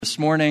This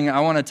morning,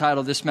 I want to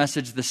title this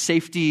message, The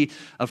Safety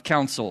of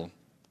Counsel.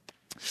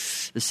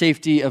 The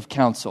Safety of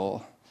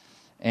Counsel.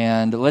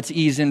 And let's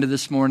ease into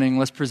this morning.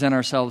 Let's present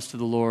ourselves to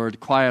the Lord,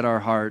 quiet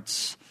our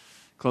hearts,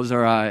 close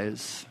our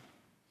eyes,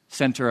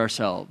 center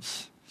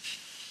ourselves.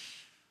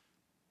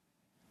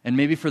 And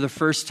maybe for the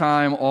first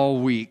time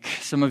all week,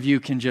 some of you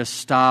can just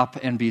stop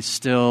and be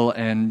still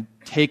and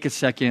take a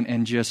second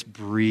and just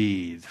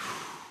breathe.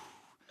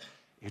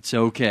 It's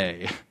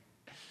okay.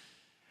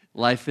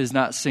 Life is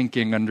not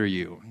sinking under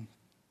you.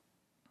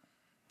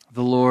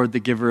 The Lord, the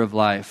giver of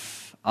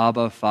life,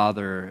 Abba,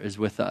 Father, is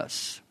with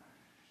us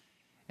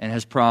and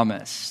has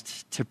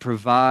promised to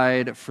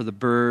provide for the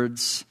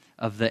birds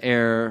of the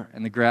air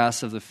and the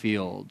grass of the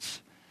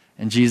fields.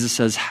 And Jesus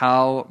says,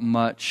 how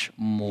much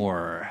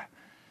more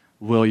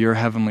will your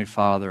heavenly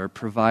Father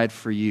provide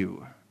for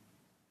you?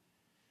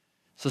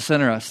 So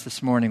center us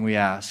this morning, we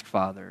ask,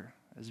 Father,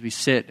 as we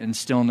sit in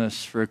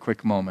stillness for a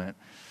quick moment.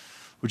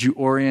 Would you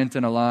orient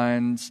and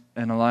align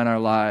our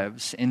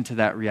lives into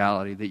that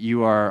reality that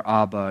you are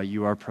Abba,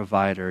 you are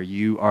provider,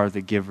 you are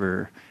the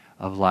giver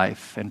of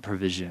life and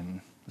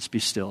provision. Let's be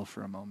still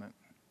for a moment.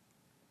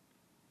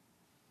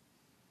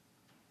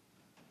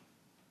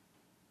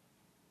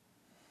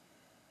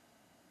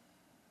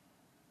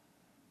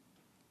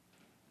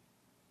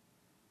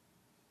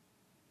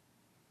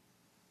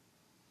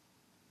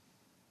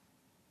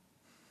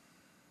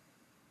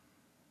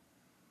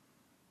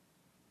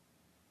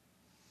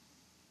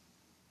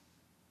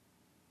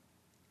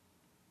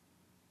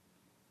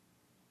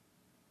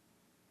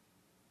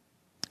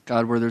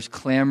 God, where there's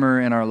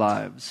clamor in our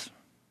lives,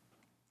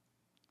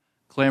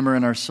 clamor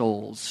in our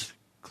souls,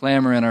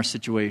 clamor in our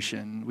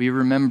situation, we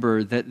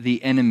remember that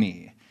the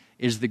enemy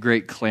is the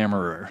great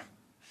clamorer.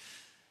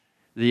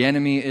 The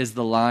enemy is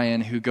the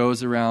lion who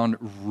goes around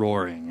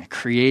roaring,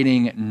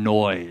 creating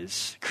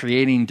noise,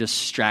 creating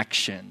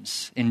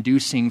distractions,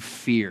 inducing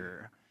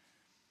fear.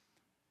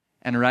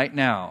 And right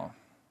now,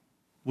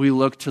 we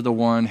look to the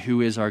one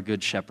who is our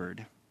good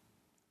shepherd,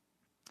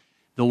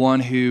 the one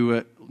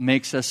who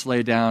makes us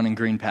lay down in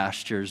green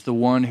pastures, the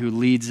one who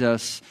leads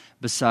us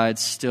beside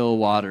still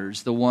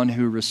waters, the one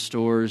who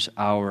restores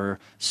our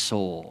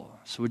soul.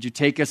 So would you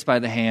take us by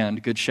the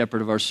hand, good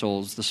shepherd of our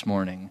souls, this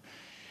morning,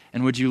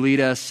 and would you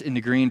lead us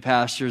into green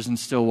pastures and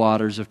still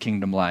waters of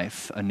kingdom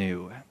life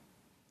anew?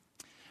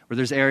 Where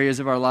there's areas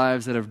of our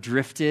lives that have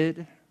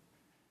drifted,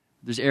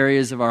 there's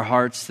areas of our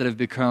hearts that have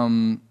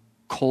become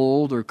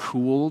cold or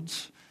cooled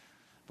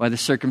by the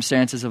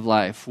circumstances of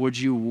life, would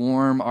you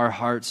warm our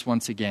hearts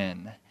once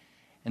again?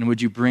 And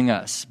would you bring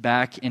us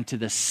back into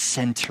the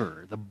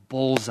center, the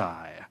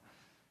bullseye,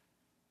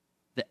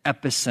 the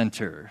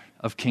epicenter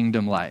of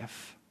kingdom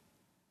life?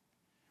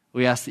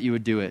 We ask that you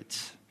would do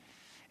it.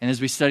 And as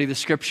we study the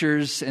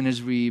scriptures and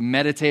as we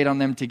meditate on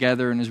them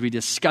together and as we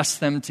discuss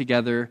them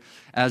together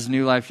as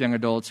New Life Young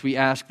Adults, we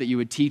ask that you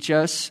would teach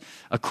us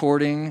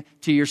according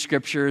to your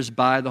scriptures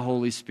by the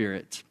Holy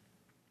Spirit.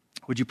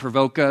 Would you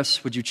provoke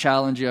us? Would you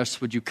challenge us?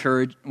 Would you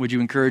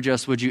encourage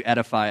us? Would you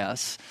edify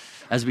us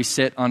as we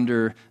sit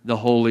under the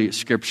Holy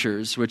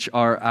Scriptures, which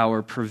are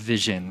our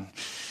provision?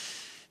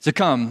 So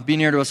come, be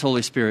near to us,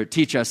 Holy Spirit.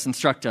 Teach us,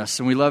 instruct us,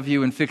 and we love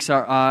you and fix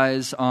our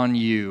eyes on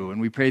you.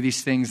 And we pray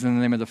these things in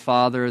the name of the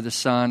Father, the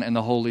Son, and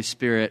the Holy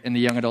Spirit. And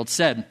the young adults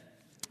said,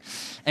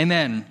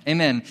 amen,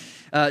 amen.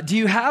 Do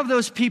you have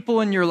those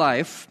people in your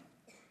life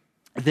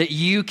that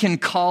you can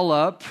call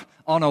up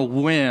on a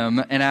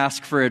whim and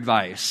ask for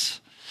advice?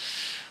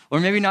 Or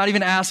maybe not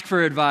even ask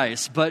for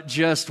advice, but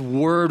just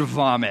word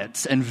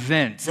vomit and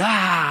vent.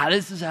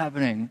 This is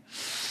happening.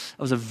 That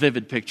was a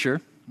vivid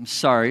picture. I'm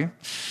sorry.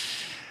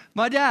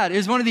 My dad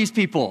is one of these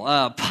people,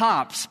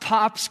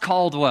 Pops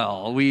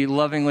Caldwell, we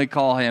lovingly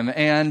call him.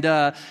 And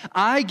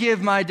I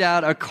give my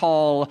dad a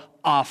call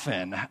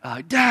often.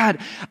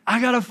 Dad,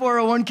 I got a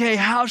 401k.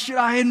 How should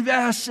I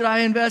invest? Should I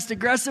invest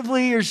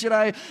aggressively or should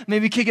I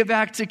maybe kick it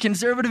back to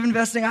conservative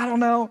investing? I don't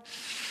know.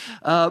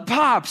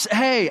 Pops,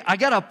 hey, I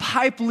got a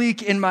pipe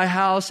leak in my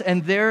house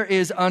and there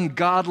is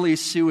ungodly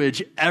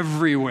sewage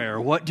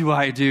everywhere. What do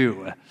I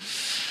do?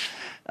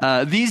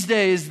 These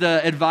days,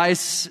 the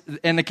advice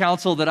and the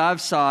counsel that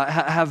I've sought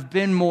have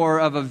been more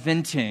of a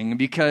venting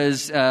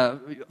because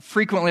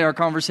frequently our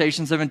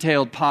conversations have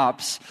entailed,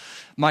 Pops,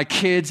 my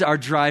kids are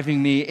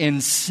driving me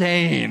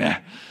insane.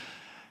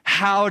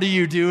 How do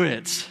you do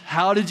it?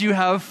 How did you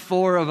have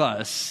 4 of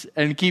us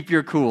and keep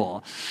your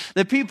cool?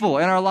 The people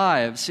in our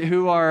lives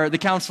who are the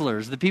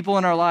counselors, the people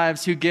in our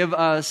lives who give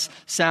us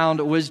sound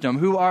wisdom,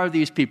 who are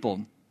these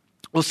people?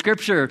 Well,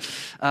 Scripture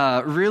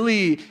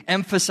really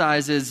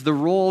emphasizes the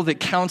role that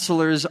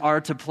counselors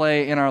are to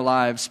play in our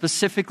lives,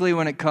 specifically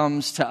when it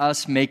comes to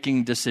us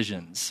making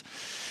decisions.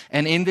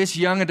 And in this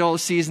young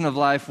adult season of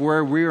life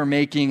where we are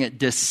making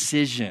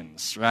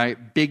decisions,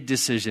 right? Big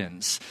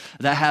decisions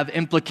that have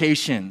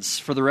implications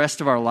for the rest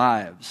of our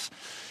lives.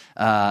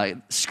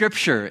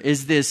 Scripture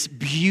is this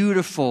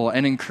beautiful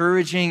and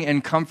encouraging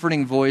and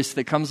comforting voice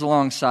that comes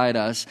alongside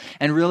us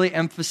and really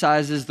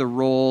emphasizes the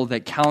role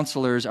that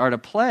counselors are to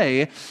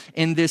play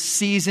in this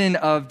season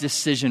of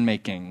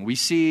decision-making. We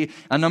see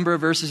a number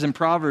of verses in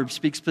Proverbs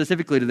speak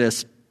specifically to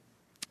this.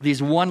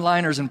 These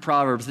one-liners in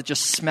Proverbs that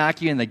just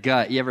smack you in the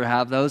gut. You ever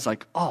have those?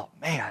 Like, oh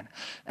man,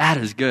 that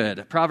is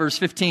good. Proverbs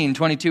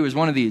 15:22 is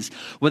one of these.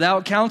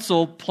 Without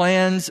counsel,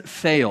 plans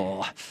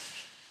fail,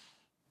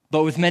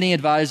 but with many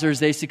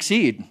advisors, they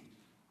succeed.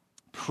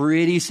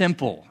 Pretty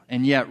simple,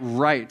 and yet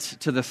right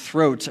to the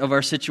throat of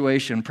our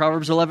situation.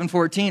 Proverbs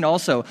 11:14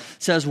 also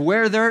says,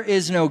 where there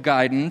is no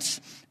guidance,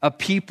 a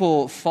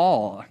people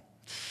fall.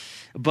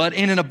 But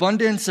in an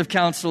abundance of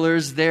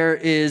counselors, there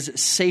is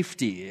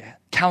safety.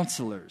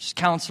 Counselors,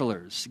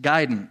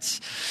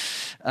 guidance.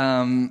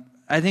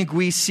 I think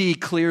we see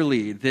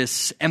clearly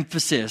this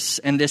emphasis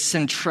and this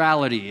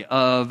centrality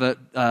of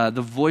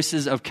the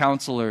voices of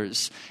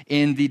counselors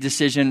in the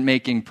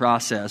decision-making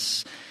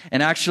process.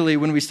 And actually,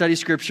 when we study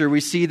Scripture, we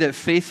see that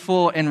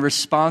faithful and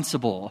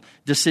responsible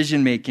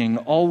decision-making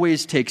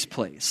always takes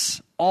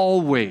place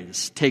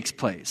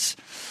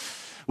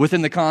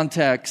within the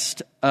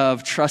context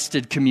of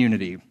trusted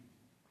community.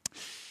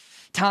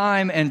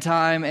 Time and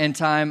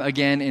time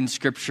again in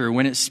Scripture,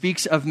 when it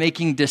speaks of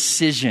making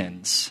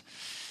decisions,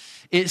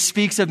 it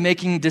speaks of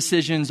making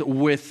decisions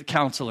with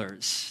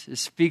counselors. It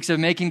speaks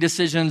of making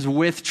decisions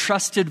with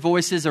trusted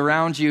voices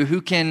around you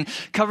who can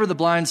cover the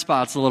blind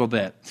spots a little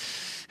bit,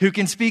 who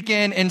can speak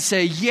in and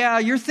say, yeah,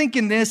 you're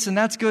thinking this and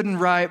that's good and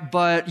right,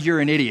 but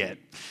you're an idiot.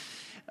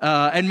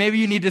 And maybe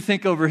you need to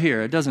think over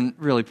here. It doesn't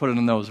really put it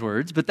in those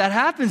words, but that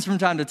happens from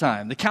time to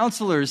time. The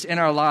counselors in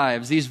our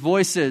lives, these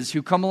voices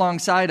who come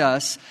alongside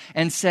us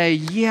and say,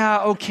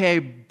 yeah, okay,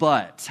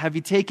 but have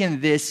you taken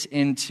this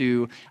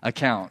into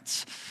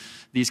account?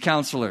 These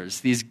counselors,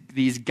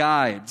 these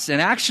guides.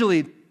 And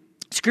actually,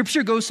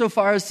 Scripture goes so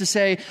far as to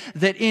say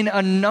that in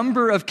a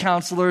number of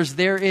counselors,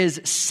 there is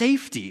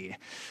safety.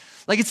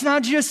 Like, it's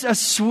not just a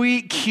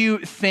sweet,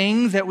 cute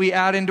thing that we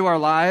add into our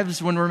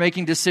lives when we're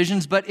making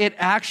decisions, but it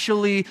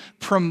actually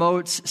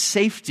promotes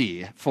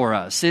safety for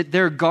us.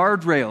 They're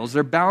guardrails,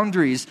 they're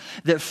boundaries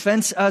that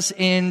fence us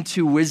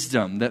into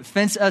wisdom, that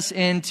fence us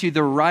into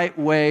the right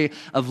way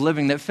of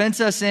living, that fence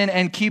us in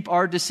and keep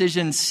our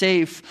decisions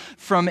safe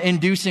from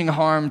inducing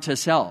harm to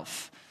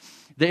self.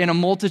 That in a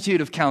multitude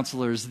of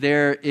counselors,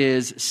 there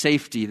is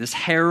safety, this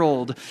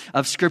herald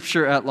of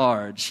Scripture at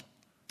large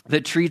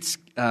that treats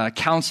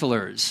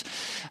counselors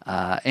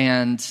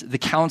and the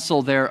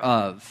counsel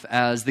thereof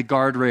as the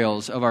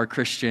guardrails of our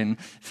Christian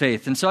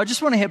faith. And so I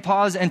just want to hit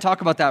pause and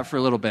talk about that for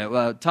a little bit.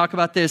 Talk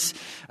about this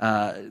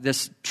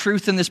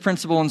truth and this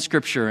principle in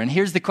Scripture. And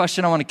here's the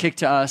question I want to kick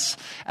to us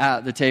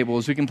at the table,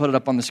 as we can put it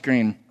up on the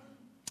screen.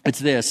 It's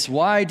this: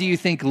 why do you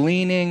think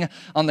leaning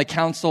on the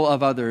counsel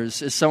of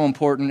others is so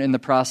important in the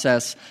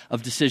process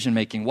of decision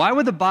making? Why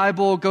would the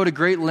Bible go to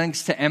great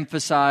lengths to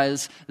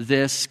emphasize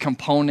this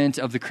component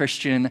of the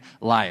Christian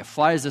life?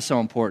 Why is this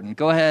so important?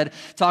 Go ahead,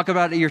 talk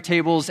about it at your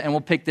tables, and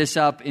we'll pick this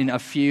up in a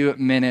few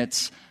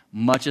minutes.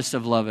 Muchest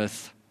of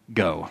loveth,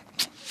 go.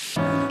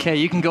 Okay,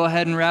 you can go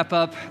ahead and wrap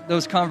up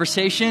those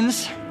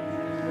conversations.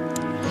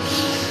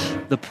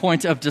 The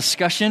point of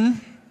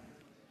discussion.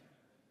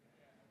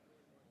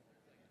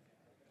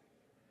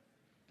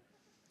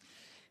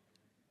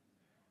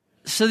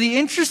 So the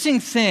interesting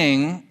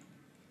thing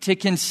to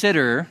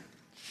consider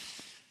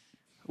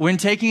when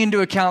taking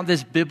into account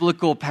this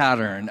biblical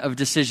pattern of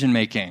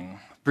decision-making,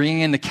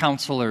 bringing in the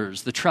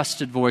counselors, the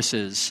trusted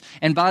voices.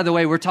 And by the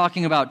way, we're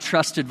talking about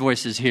trusted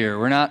voices here.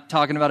 We're not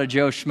talking about a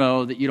Joe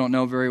Schmo that you don't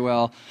know very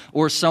well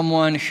or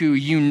someone who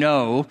you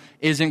know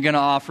isn't going to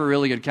offer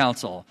really good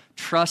counsel.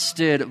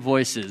 Trusted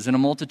voices. In a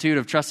multitude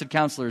of trusted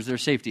counselors,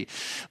 there's safety.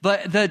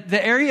 But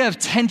the area of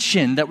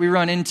tension that we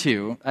run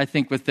into, I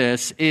think, with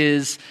this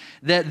is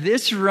that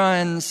this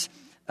runs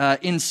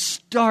in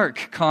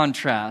stark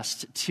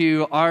contrast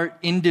to our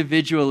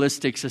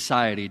individualistic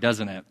society,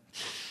 doesn't it?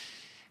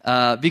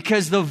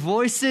 Because the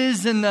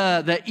voices and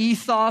the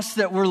ethos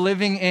that we're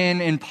living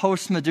in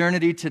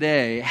post-modernity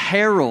today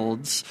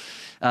heralds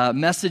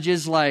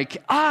messages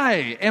like,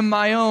 I am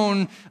my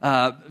own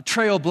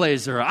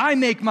trailblazer. I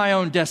make my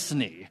own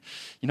destiny.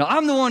 You know,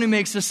 I'm the one who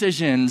makes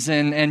decisions,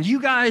 and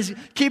you guys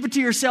keep it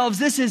to yourselves.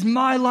 This is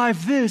my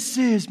life. This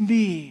is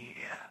me.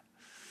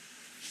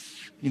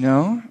 You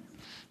know,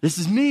 this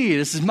is me.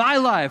 This is my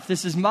life.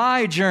 This is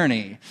my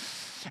journey.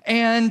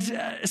 And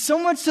so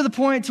much to the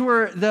point to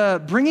where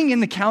the bringing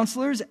in the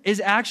counselors is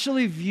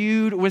actually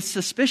viewed with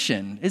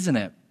suspicion, isn't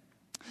it?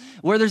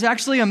 Where there's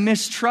actually a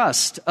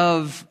mistrust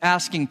of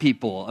asking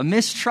people, a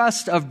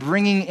mistrust of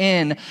bringing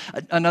in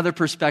another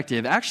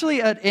perspective,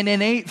 actually an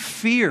innate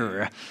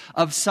fear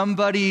of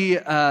somebody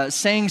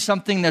saying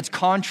something that's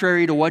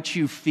contrary to what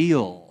you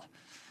feel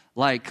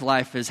like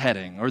life is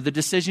heading, or the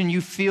decision you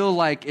feel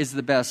like is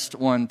the best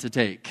one to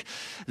take.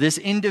 This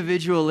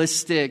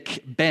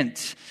individualistic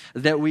bent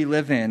that we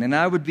live in. And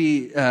I would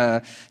be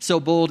so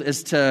bold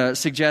as to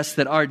suggest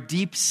that our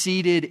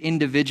deep-seated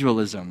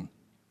individualism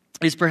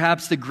is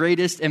perhaps the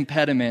greatest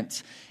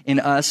impediment in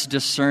us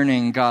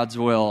discerning God's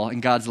will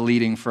and God's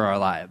leading for our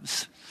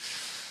lives.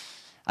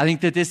 I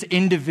think that this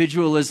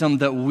individualism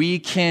that we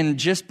can,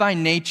 just by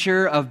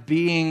nature of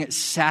being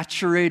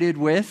saturated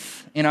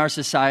with in our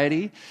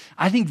society,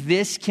 I think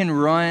this can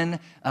run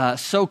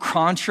so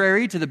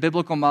contrary to the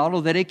biblical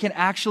model that it can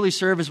actually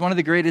serve as one of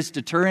the greatest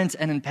deterrents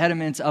and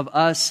impediments of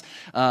us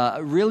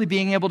really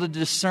being able to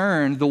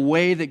discern the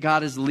way that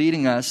God is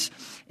leading us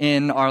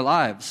in our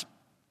lives.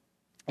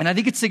 And I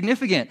think it's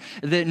significant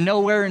that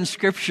nowhere in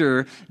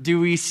Scripture do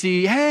we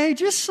see, hey,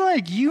 just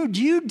like you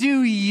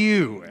do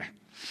you.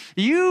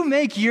 You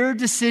make your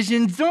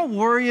decisions. Don't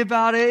worry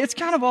about it. It's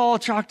kind of all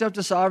chalked up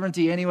to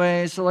sovereignty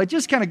anyway. So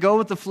just kind of go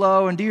with the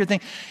flow and do your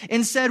thing.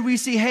 Instead, we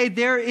see, hey,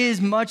 there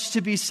is much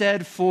to be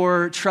said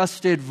for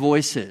trusted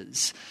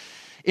voices.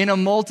 In a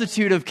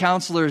multitude of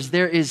counselors,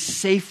 there is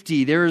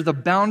safety. There are the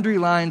boundary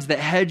lines that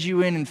hedge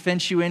you in and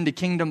fence you into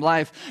kingdom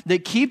life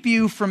that keep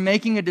you from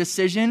making a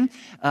decision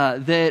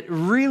that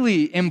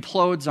really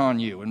implodes on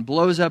you and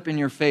blows up in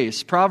your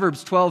face.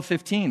 Proverbs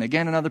 12:15,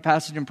 again, another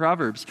passage in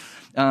Proverbs,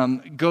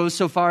 goes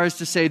so far as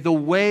to say, the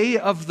way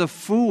of the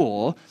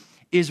fool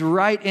is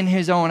right in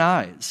his own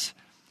eyes,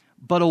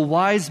 but a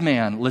wise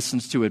man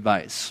listens to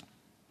advice.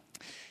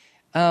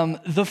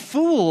 The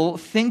fool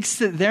thinks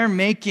that they're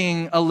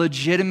making a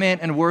legitimate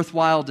and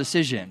worthwhile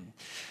decision.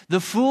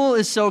 The fool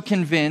is so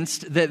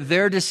convinced that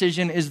their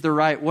decision is the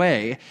right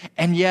way,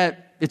 and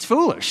yet it's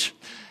foolish.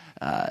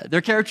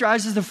 They're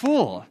characterized as a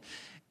fool.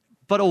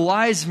 But a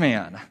wise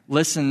man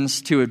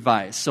listens to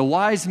advice. A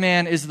wise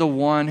man is the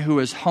one who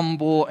is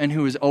humble and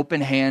who is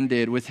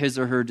open-handed with his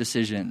or her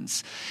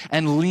decisions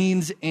and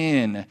leans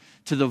in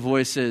to the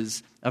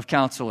voices of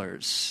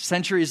counselors.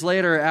 Centuries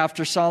later,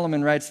 after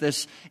Solomon writes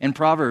this in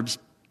Proverbs,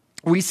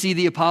 we see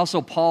the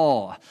Apostle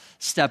Paul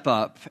step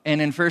up and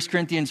in 1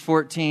 Corinthians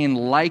 14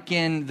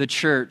 liken the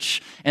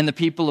church and the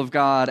people of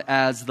God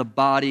as the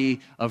body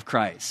of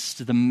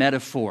Christ, the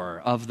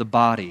metaphor of the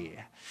body.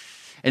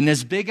 And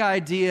this big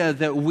idea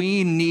that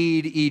we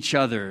need each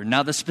other.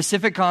 Now, the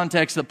specific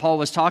context that Paul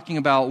was talking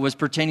about was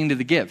pertaining to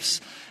the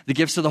gifts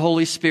of the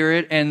Holy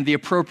Spirit and the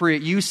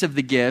appropriate use of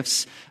the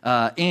gifts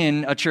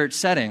in a church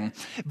setting.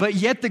 But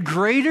yet the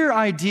greater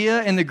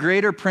idea and the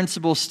greater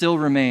principle still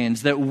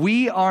remains that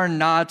we are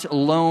not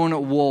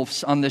lone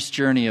wolves on this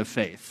journey of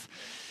faith.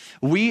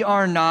 We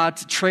are not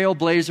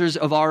trailblazers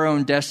of our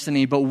own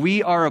destiny, but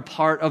we are a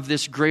part of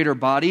this greater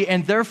body,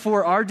 and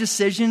therefore our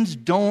decisions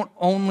don't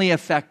only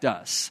affect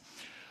us.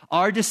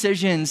 Our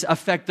decisions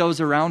affect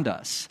those around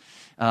us.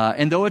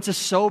 And though it's a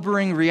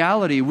sobering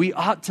reality, we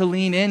ought to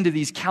lean into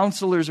these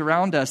counselors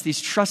around us,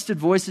 these trusted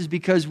voices,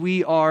 because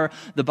we are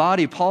the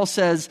body. Paul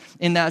says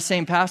in that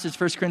same passage,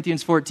 1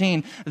 Corinthians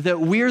 14,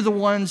 that we're the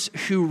ones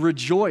who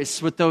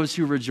rejoice with those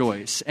who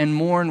rejoice and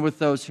mourn with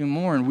those who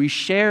mourn. We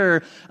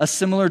share a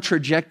similar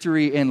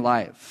trajectory in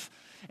life.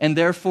 And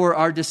therefore,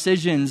 our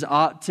decisions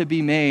ought to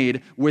be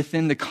made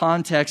within the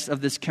context of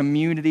this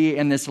community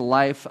and this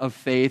life of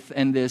faith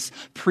and this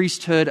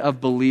priesthood of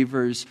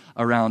believers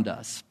around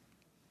us.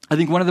 I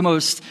think one of the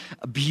most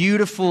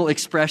beautiful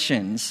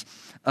expressions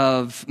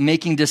of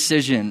making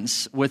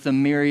decisions with a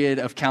myriad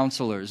of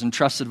counselors and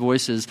trusted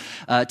voices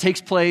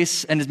takes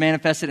place and is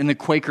manifested in the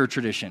Quaker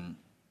tradition.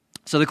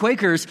 So the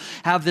Quakers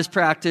have this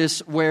practice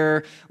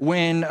where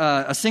when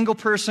a single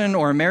person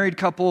or a married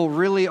couple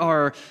really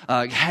are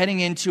heading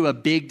into a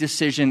big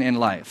decision in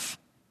life,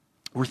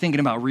 we're thinking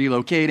about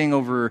relocating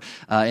over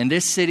in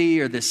this city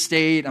or this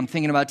state. I'm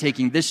thinking about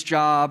taking this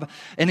job.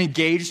 An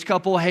engaged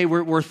couple, hey,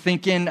 we're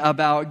thinking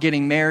about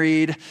getting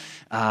married.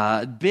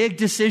 Big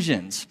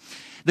decisions.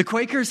 The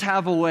Quakers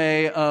have a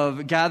way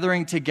of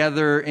gathering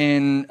together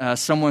in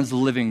someone's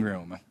living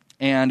room.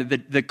 And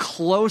the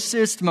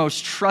closest,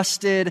 most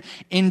trusted,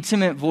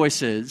 intimate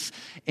voices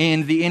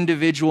in the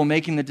individual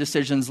making the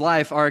decision's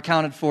life are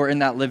accounted for in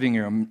that living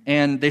room.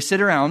 And they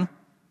sit around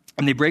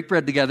and they break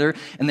bread together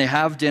and they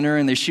have dinner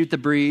and they shoot the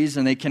breeze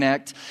and they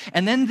connect.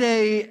 And then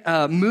they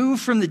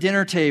move from the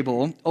dinner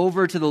table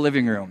over to the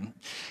living room.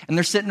 And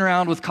they're sitting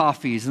around with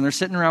coffees and they're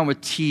sitting around with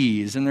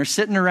teas and they're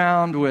sitting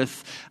around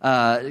with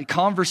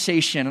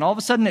conversation. And all of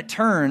a sudden it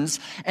turns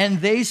and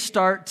they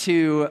start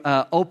to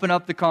open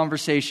up the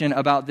conversation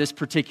about this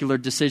particular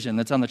decision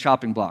that's on the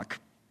chopping block.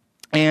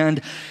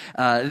 And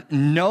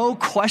no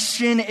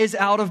question is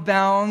out of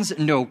bounds.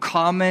 No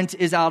comment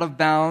is out of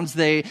bounds.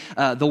 The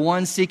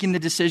ones seeking the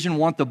decision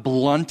want the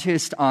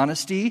bluntest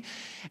honesty.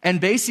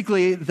 And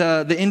basically,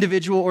 the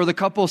individual or the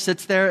couple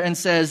sits there and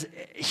says,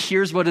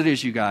 here's what it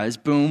is, you guys.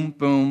 Boom,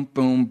 boom,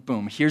 boom,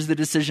 boom. Here's the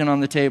decision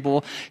on the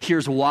table.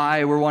 Here's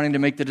why we're wanting to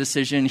make the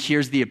decision.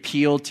 Here's the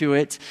appeal to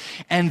it.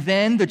 And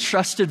then the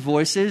trusted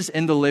voices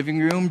in the living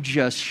room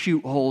just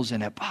shoot holes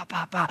in it. Bah,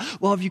 bah, bah.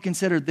 Well, have you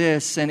considered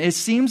this? And it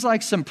seems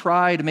like some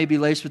pride may be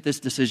laced with this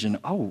decision.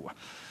 Oh,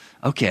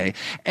 okay.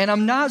 And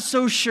I'm not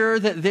so sure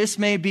that this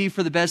may be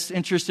for the best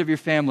interest of your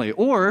family.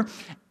 Or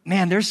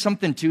man, there's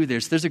something to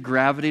this. There's a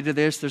gravity to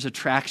this. There's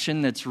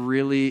attraction that's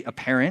really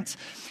apparent.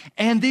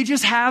 And they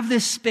just have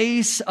this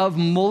space of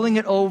mulling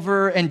it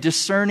over and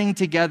discerning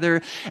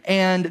together.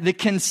 And the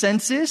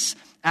consensus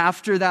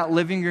after that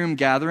living room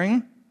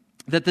gathering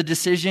that the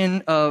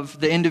decision of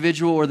the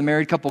individual or the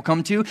married couple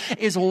come to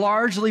is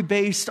largely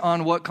based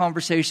on what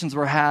conversations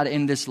were had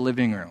in this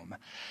living room.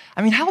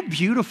 I mean, how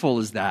beautiful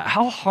is that?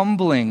 How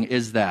humbling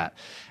is that?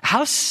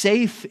 How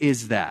safe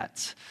is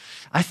that?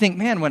 I think,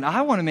 man, when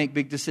I want to make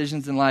big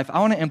decisions in life, I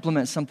want to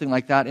implement something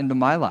like that into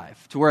my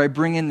life, to where I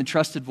bring in the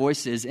trusted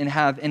voices and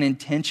have an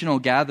intentional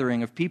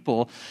gathering of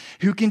people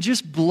who can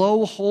just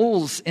blow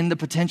holes in the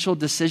potential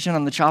decision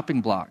on the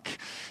chopping block.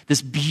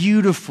 This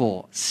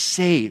beautiful,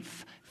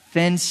 safe,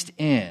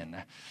 fenced-in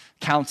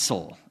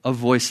council of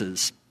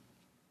voices.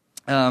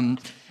 I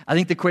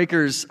think the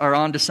Quakers are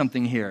onto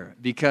something here,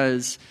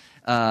 because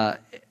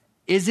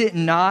is it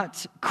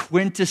not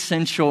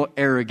quintessential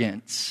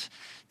arrogance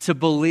to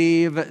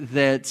believe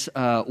that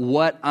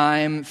what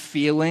I'm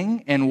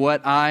feeling and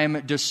what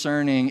I'm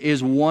discerning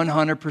is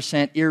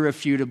 100%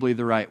 irrefutably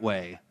the right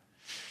way?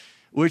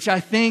 Which I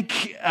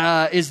think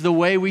is the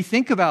way we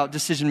think about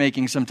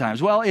decision-making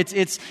sometimes. Well, it's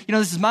this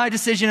is my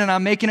decision and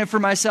I'm making it for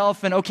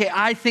myself, and okay,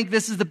 I think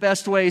this is the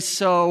best way,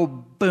 so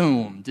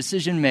boom,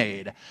 decision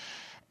made.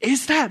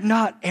 Is that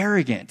not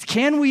arrogant?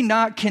 Can we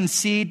not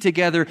concede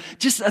together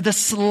just the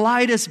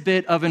slightest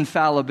bit of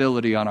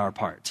infallibility on our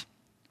part?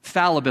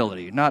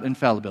 Fallibility, not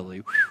infallibility.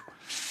 Whew.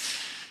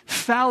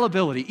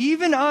 Fallibility.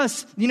 Even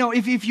us,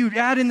 if you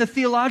add in the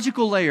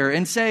theological layer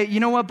and say, you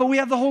know what, but we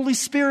have the Holy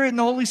Spirit and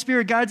the Holy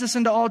Spirit guides us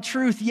into all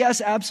truth.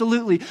 Yes,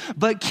 absolutely.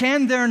 But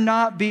can there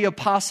not be a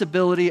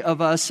possibility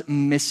of us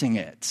missing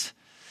it?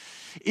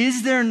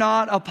 Is there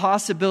not a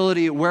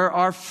possibility where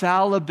our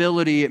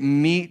fallibility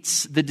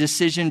meets the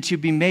decision to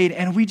be made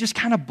and we just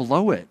kind of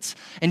blow it?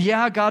 And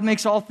yeah, God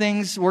makes all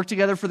things work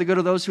together for the good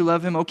of those who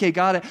love him. Okay,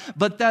 got it.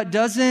 But that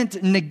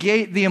doesn't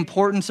negate the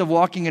importance of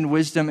walking in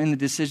wisdom in the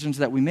decisions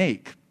that we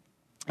make.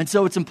 And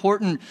so it's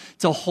important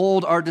to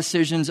hold our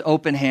decisions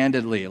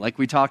open-handedly, like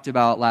we talked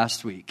about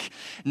last week.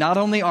 Not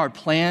only our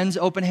plans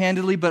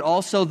open-handedly, but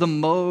also the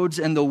modes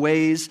and the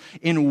ways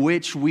in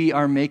which we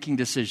are making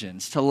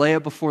decisions, to lay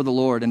it before the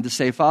Lord and to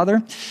say,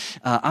 Father,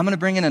 I'm going to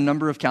bring in a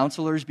number of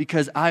counselors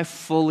because I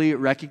fully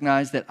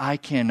recognize that I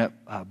can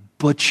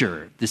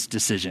butcher this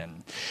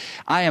decision.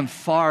 I am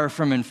far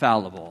from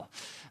infallible.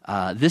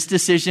 This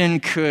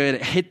decision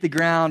could hit the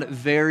ground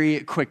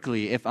very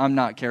quickly if I'm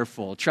not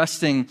careful,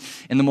 trusting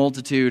in the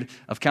multitude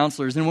of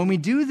counselors. And when we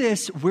do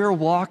this, we're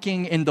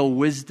walking in the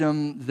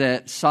wisdom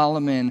that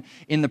Solomon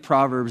in the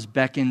Proverbs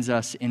beckons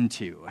us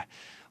into.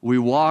 We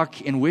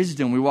walk in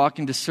wisdom, we walk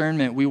in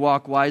discernment, we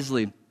walk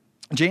wisely.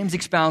 James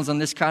expounds on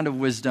this kind of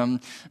wisdom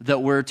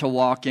that we're to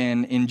walk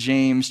in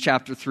James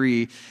chapter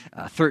 3,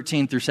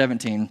 13 through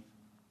 17.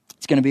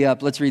 It's going to be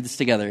up. Let's read this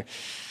together.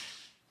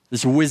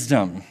 This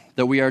wisdom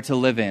that we are to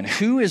live in.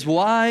 Who is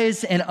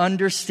wise and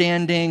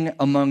understanding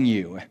among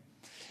you?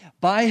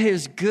 By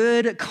his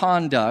good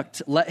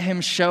conduct, let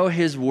him show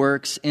his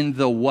works in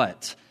the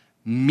what?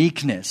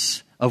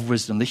 Meekness of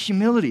wisdom, the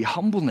humility,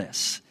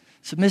 humbleness,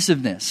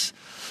 submissiveness.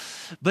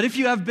 But if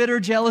you have bitter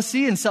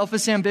jealousy and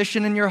selfish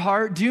ambition in your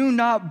heart, do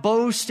not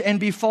boast and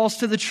be false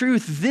to the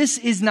truth. This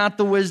is not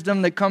the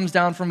wisdom that comes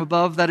down from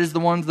above. That is the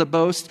ones that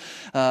boast,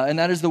 and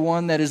that is the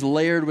one that is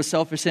layered with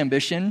selfish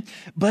ambition.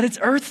 But it's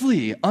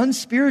earthly,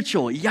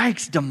 unspiritual.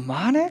 Yikes,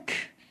 demonic?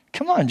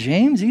 Come on,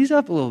 James, ease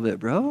up a little bit,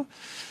 bro.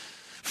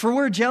 For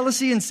where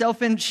jealousy and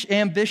selfish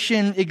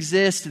ambition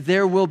exist,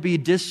 there will be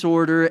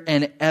disorder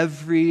and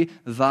every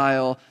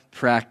vile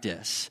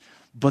practice.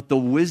 But the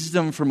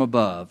wisdom from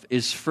above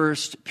is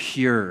first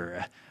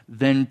pure,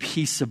 then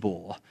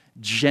peaceable,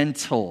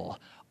 gentle,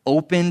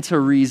 open to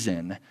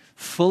reason,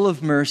 full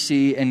of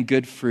mercy and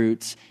good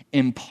fruits,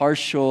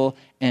 impartial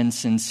and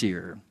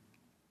sincere.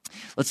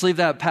 Let's leave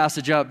that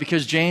passage up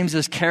because James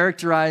is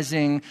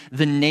characterizing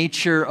the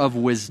nature of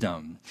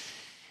wisdom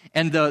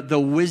and the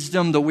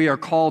wisdom that we are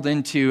called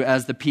into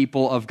as the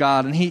people of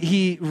God. And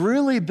he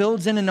really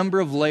builds in a number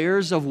of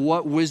layers of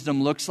what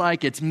wisdom looks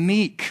like. It's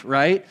meek,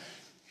 right?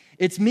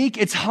 It's meek,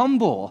 it's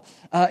humble,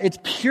 it's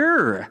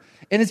pure,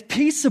 and it's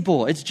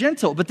peaceable, it's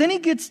gentle. But then he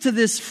gets to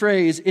this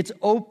phrase, it's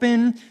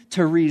open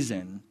to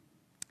reason.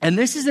 And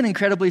this is an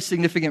incredibly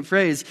significant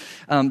phrase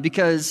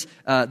because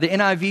the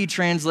NIV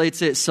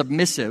translates it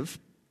submissive.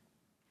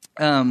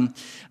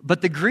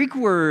 But the Greek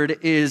word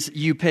is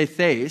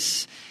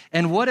eupathes,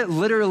 and what it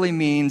literally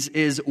means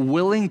is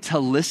willing to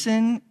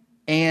listen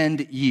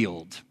and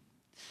yield.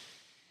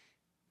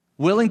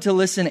 Willing to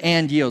listen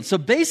and yield. So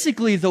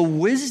basically the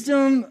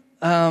wisdom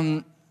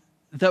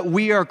that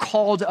we are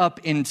called up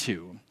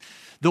into,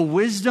 the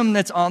wisdom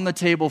that's on the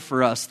table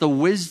for us, the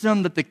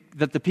wisdom that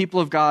the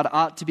people of God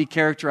ought to be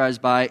characterized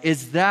by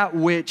is that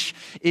which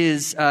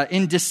is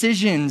in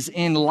decisions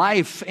in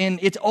life. And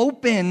it's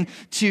open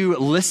to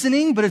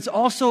listening, but it's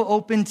also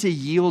open to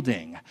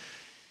yielding.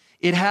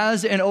 It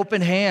has an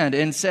open hand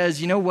and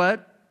says, you know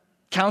what,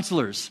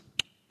 counselors,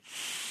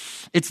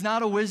 It's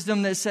not a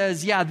wisdom that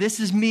says, yeah,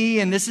 this is me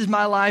and this is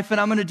my life and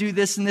I'm going to do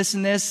this and this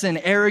and this, and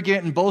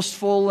arrogant and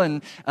boastful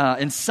and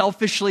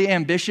selfishly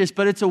ambitious,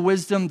 but it's a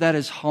wisdom that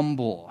is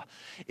humble.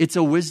 It's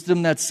a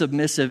wisdom that's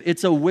submissive.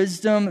 It's a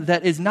wisdom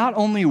that is not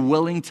only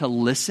willing to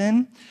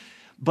listen,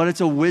 but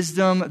it's a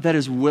wisdom that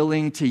is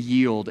willing to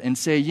yield and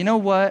say, you know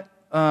what,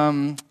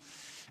 I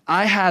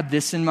had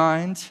this in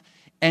mind,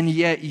 and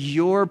yet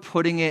you're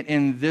putting it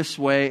in this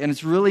way, and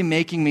it's really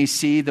making me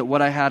see that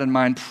what I had in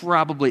mind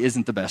probably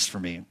isn't the best for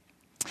me.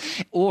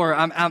 Or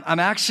I'm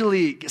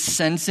actually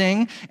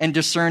sensing and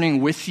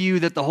discerning with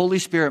you that the Holy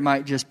Spirit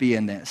might just be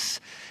in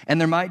this.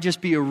 And there might just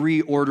be a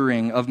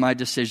reordering of my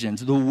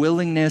decisions. The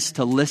willingness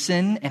to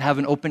listen and have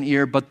an open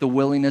ear, but the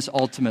willingness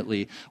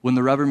ultimately, when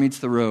the rubber meets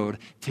the road,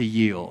 to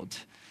yield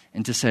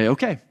and to say,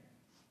 okay,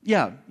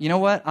 yeah, you know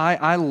what?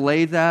 I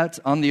lay that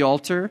on the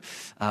altar.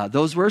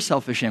 Those were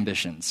selfish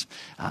ambitions.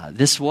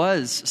 This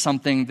was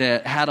something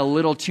that had a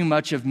little too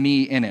much of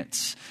me in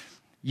it.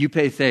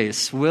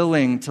 Eupeithes,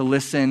 willing to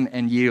listen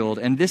and yield.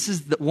 And this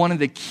is one of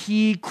the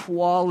key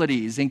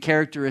qualities and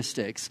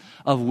characteristics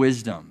of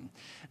wisdom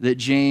that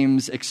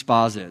James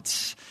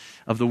exposits,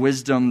 of the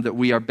wisdom that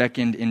we are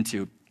beckoned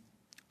into.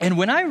 And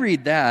when I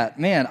read that,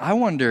 man, I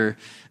wonder,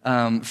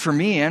 for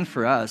me and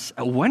for us,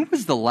 when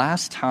was the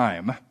last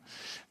time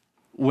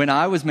when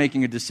I was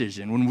making a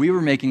decision, when we were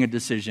making a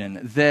decision,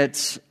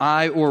 that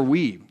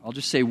I'll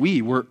just say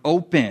we were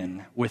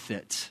open with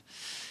it?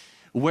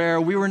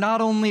 Where we were not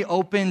only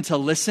open to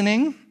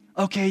listening,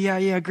 okay,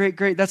 yeah,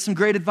 great, that's some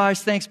great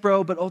advice, thanks,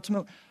 bro, but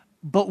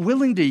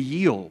willing to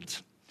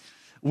yield,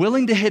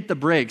 willing to hit the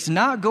brakes,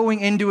 not going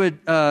into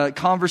a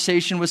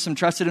conversation with some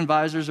trusted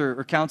advisors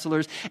or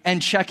counselors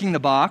and checking the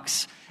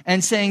box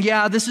and saying,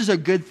 yeah, this is a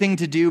good thing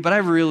to do, but I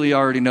really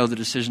already know the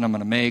decision I'm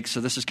going to make,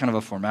 so this is kind of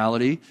a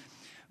formality.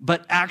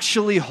 But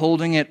actually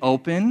holding it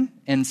open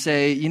and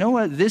say, you know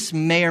what, this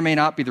may or may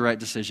not be the right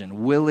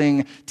decision.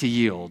 Willing to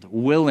yield,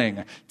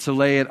 willing to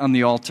lay it on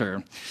the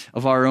altar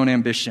of our own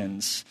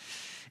ambitions.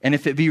 And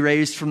if it be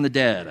raised from the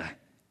dead,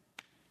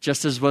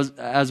 just as was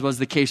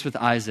the case with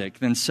Isaac,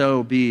 then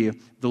so be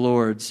the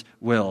Lord's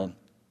will.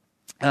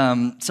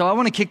 So I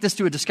want to kick this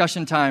to a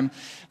discussion time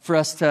for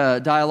us to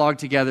dialogue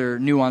together,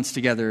 nuance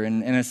together,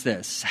 and it's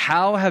this.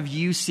 How have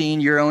you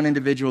seen your own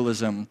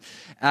individualism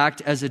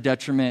act as a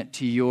detriment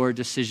to your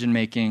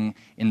decision-making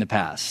in the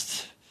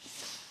past?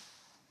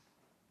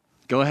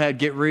 Go ahead,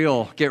 get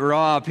real, get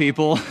raw,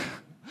 people.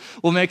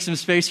 We'll make some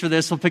space for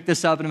this. We'll pick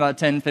this up in about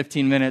 10,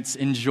 15 minutes.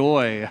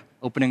 Enjoy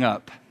opening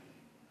up.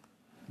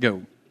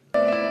 Go.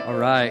 All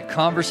right,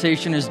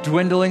 conversation is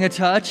dwindling a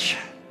touch.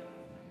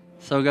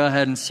 So go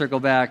ahead and circle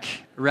back,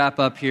 wrap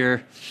up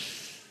here.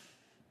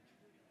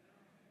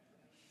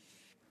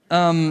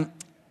 I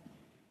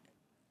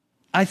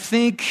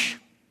think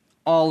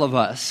all of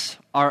us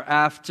are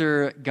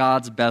after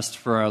God's best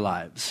for our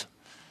lives.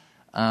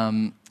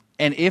 And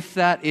if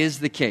that is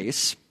the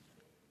case,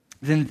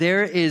 then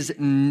there is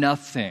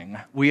nothing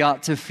we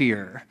ought to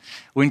fear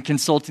when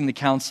consulting the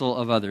counsel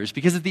of others.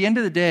 Because at the end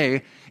of the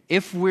day,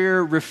 if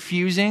we're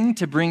refusing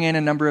to bring in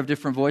a number of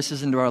different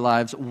voices into our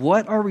lives,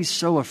 what are we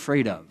so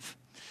afraid of?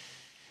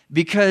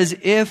 Because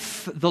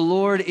if the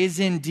Lord is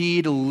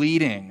indeed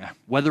leading,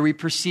 whether we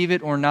perceive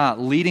it or not,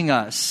 leading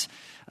us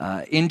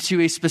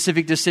into a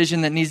specific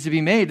decision that needs to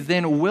be made,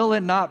 then will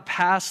it not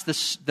pass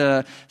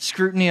the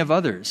scrutiny of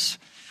others?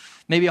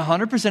 Maybe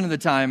 100% of the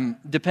time,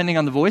 depending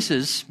on the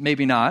voices,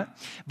 maybe not.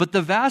 But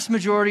the vast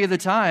majority of the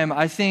time,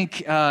 I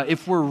think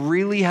if we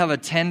really have a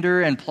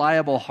tender and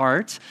pliable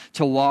heart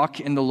to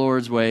walk in the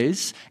Lord's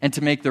ways and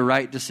to make the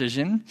right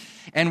decision,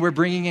 and we're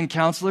bringing in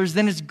counselors,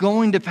 then it's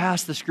going to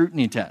pass the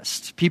scrutiny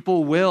test.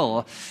 People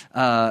will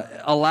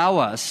allow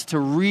us to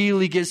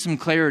really get some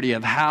clarity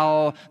of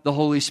how the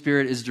Holy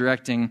Spirit is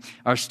directing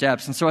our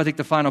steps. And so I think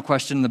the final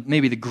question,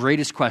 maybe the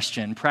greatest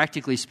question,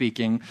 practically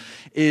speaking,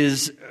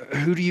 is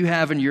who do you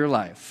have in your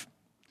life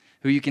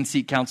who you can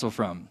seek counsel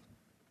from?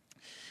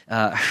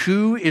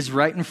 Who is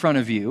right in front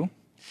of you,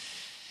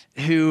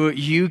 who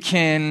you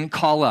can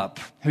call up,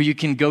 who you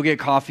can go get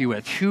coffee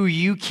with, who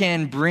you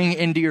can bring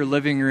into your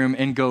living room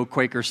and go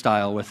Quaker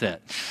style with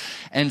it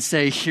and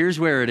say, here's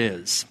where it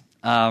is.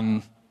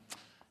 I'll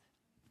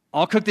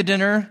cook the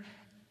dinner.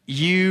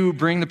 You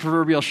bring the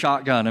proverbial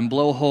shotgun and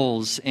blow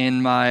holes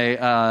in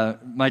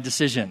my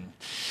decision.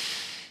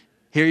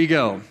 Here you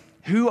go.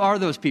 Who are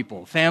those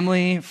people?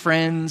 Family,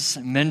 friends,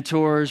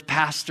 mentors,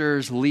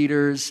 pastors,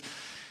 leaders.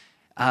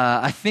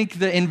 I think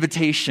the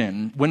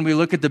invitation, when we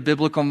look at the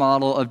biblical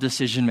model of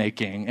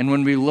decision-making, and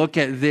when we look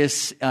at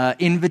this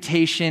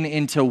invitation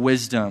into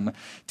wisdom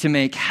to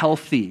make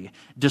healthy,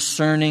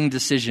 discerning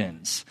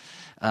decisions,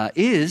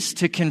 is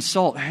to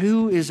consult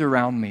who is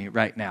around me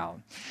right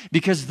now.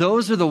 Because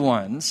those are the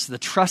ones, the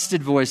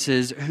trusted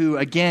voices, who,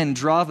 again,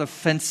 draw the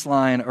fence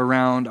line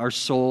around our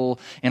soul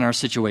and our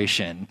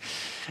situation.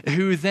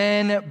 Who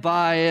then,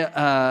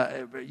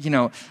 by,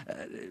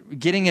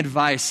 getting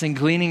advice and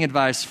gleaning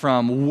advice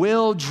from,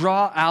 will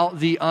draw out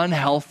the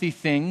unhealthy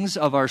things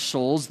of our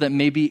souls that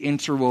may be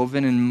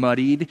interwoven and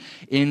muddied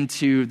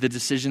into the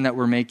decision that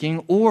we're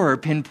making, or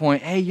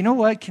pinpoint, hey, you know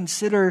what,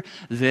 consider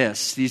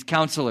this, these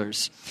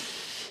counselors.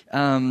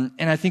 And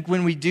I think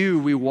when we do,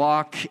 we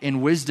walk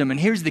in wisdom. And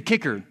here's the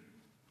kicker,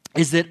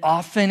 is that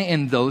often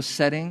in those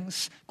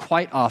settings,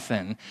 quite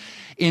often,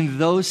 in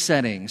those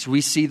settings,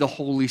 we see the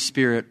Holy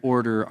Spirit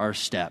order our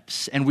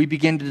steps. And we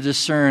begin to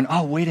discern,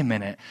 oh, wait a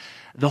minute.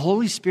 The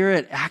Holy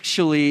Spirit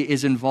actually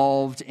is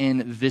involved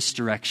in this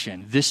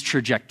direction, this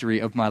trajectory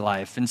of my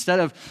life. Instead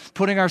of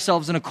putting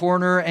ourselves in a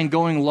corner and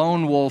going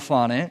lone wolf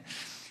on it,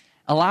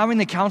 allowing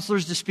the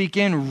counselors to speak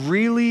in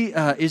really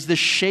is the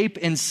shape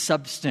and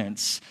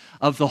substance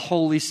of the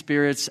Holy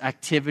Spirit's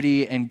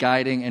activity and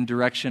guiding and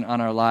direction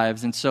on our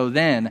lives. And so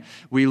then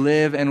we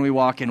live and we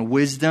walk in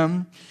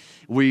wisdom.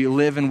 We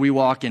live and we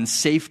walk in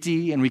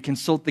safety, and we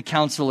consult the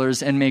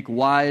counselors and make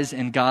wise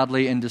and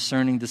godly and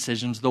discerning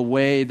decisions the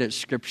way that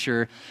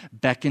Scripture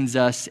beckons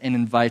us and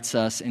invites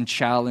us and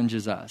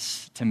challenges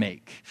us to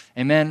make.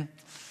 Amen?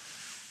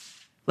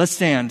 Let's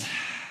stand.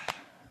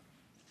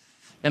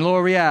 And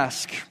Lord, we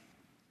ask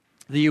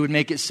that you would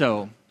make it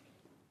so.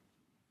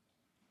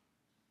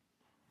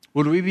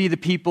 Would we be the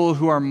people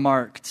who are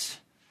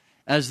marked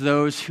as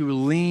those who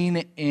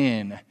lean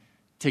in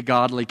to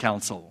godly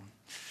counsel?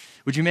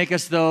 Would you make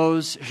us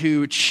those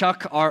who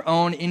chuck our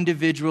own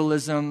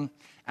individualism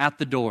at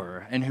the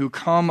door and who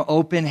come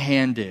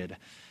open-handed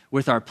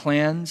with our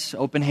plans,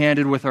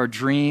 open-handed with our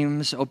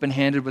dreams,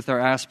 open-handed with our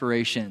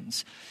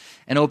aspirations,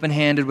 and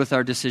open-handed with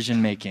our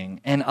decision-making,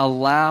 and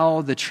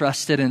allow the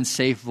trusted and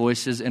safe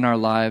voices in our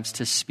lives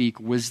to speak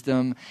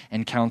wisdom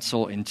and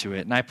counsel into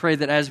it. And I pray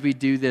that as we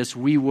do this,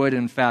 we would,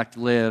 in fact,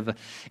 live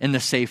in the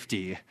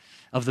safety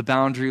of the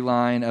boundary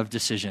line of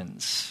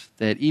decisions.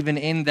 That even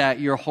in that,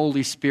 your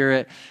Holy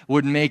Spirit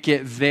would make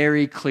it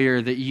very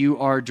clear that you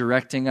are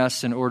directing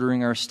us and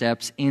ordering our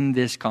steps in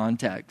this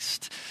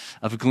context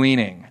of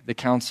gleaning the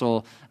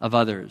counsel of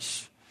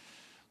others.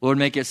 Lord,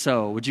 make it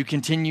so. Would you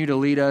continue to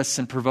lead us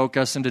and provoke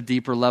us into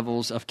deeper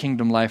levels of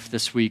kingdom life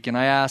this week? And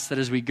I ask that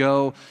as we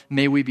go,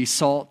 may we be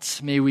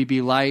salt, may we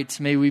be light,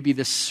 may we be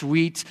the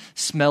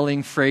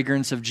sweet-smelling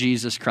fragrance of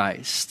Jesus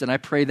Christ. And I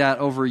pray that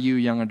over you,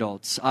 young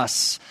adults,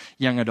 us,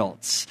 young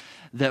adults,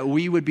 that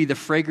we would be the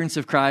fragrance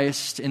of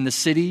Christ in the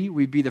city,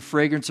 we'd be the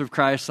fragrance of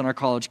Christ on our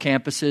college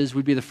campuses,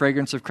 we'd be the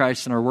fragrance of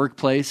Christ in our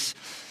workplace,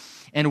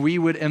 and we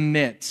would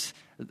emit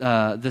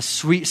the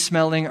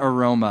sweet-smelling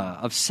aroma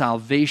of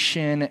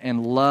salvation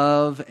and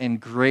love and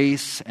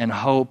grace and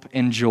hope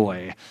and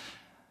joy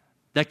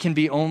that can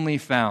be only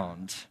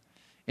found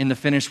in the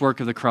finished work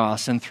of the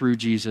cross and through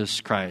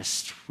Jesus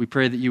Christ. We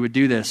pray that you would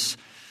do this,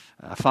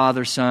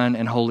 Father, Son,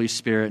 and Holy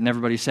Spirit. And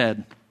everybody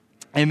said,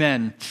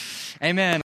 amen. Amen.